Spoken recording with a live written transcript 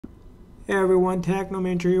Hey everyone,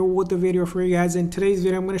 Technomentary here with the video for you guys. In today's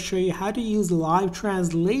video, I'm going to show you how to use live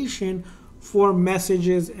translation for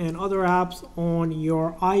messages and other apps on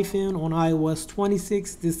your iPhone on iOS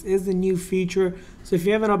 26. This is a new feature. So if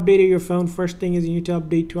you haven't updated your phone, first thing is you need to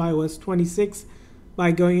update to iOS 26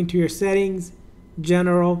 by going into your settings,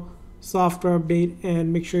 general, software update,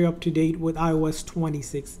 and make sure you're up to date with iOS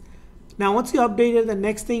 26. Now, once you update it, the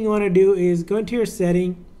next thing you want to do is go into your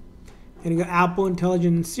setting and you go Apple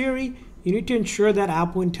Intelligent and Siri. You need to ensure that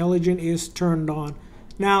Apple Intelligent is turned on.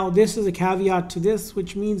 Now, this is a caveat to this,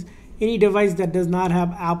 which means any device that does not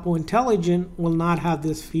have Apple Intelligent will not have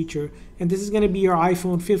this feature. And this is going to be your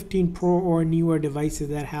iPhone 15 Pro or newer devices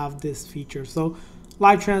that have this feature. So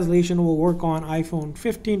live translation will work on iPhone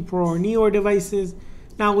 15 Pro or newer devices.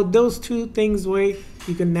 Now, with those two things away,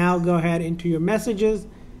 you can now go ahead into your messages.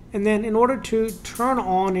 And then in order to turn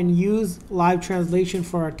on and use live translation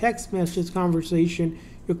for a text message conversation,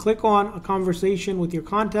 you click on a conversation with your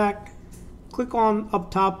contact, click on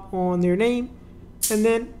up top on their name, and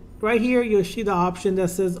then right here you'll see the option that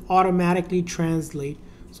says automatically translate.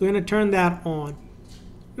 So we're going to turn that on.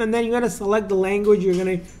 And then you're going to select the language you're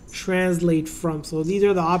going to translate from. So these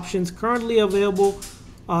are the options currently available.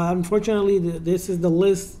 Unfortunately, this is the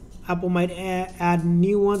list. Apple might add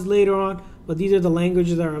new ones later on, but these are the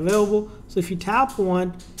languages that are available. So if you tap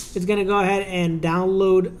one, it's going to go ahead and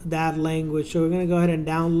download that language. So we're going to go ahead and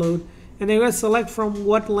download, and then you're going to select from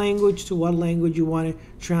what language to what language you want to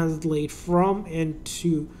translate from and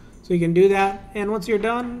to. So you can do that. And once you're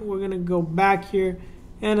done, we're going to go back here.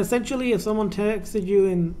 And essentially, if someone texted you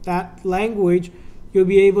in that language, you'll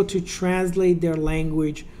be able to translate their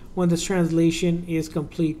language when this translation is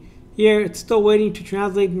complete. Here, it's still waiting to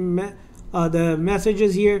translate the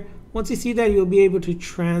messages here. Once you see that, you'll be able to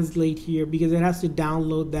translate here because it has to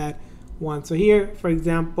download that one. So here, for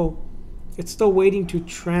example, it's still waiting to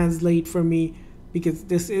translate for me because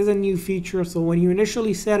this is a new feature. So when you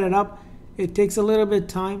initially set it up, it takes a little bit of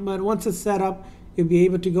time, but once it's set up, you'll be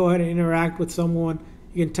able to go ahead and interact with someone.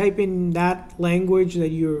 You can type in that language that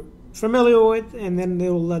you're familiar with, and then they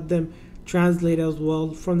will let them translate as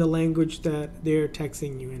well from the language that they're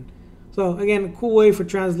texting you in. So again, a cool way for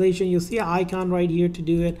translation. You'll see an icon right here to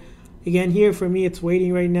do it. Again, here for me, it's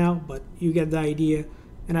waiting right now, but you get the idea.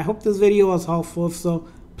 And I hope this video was helpful. If so,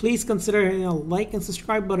 please consider hitting a like and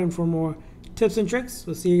subscribe button for more tips and tricks.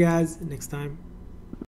 We'll see you guys next time.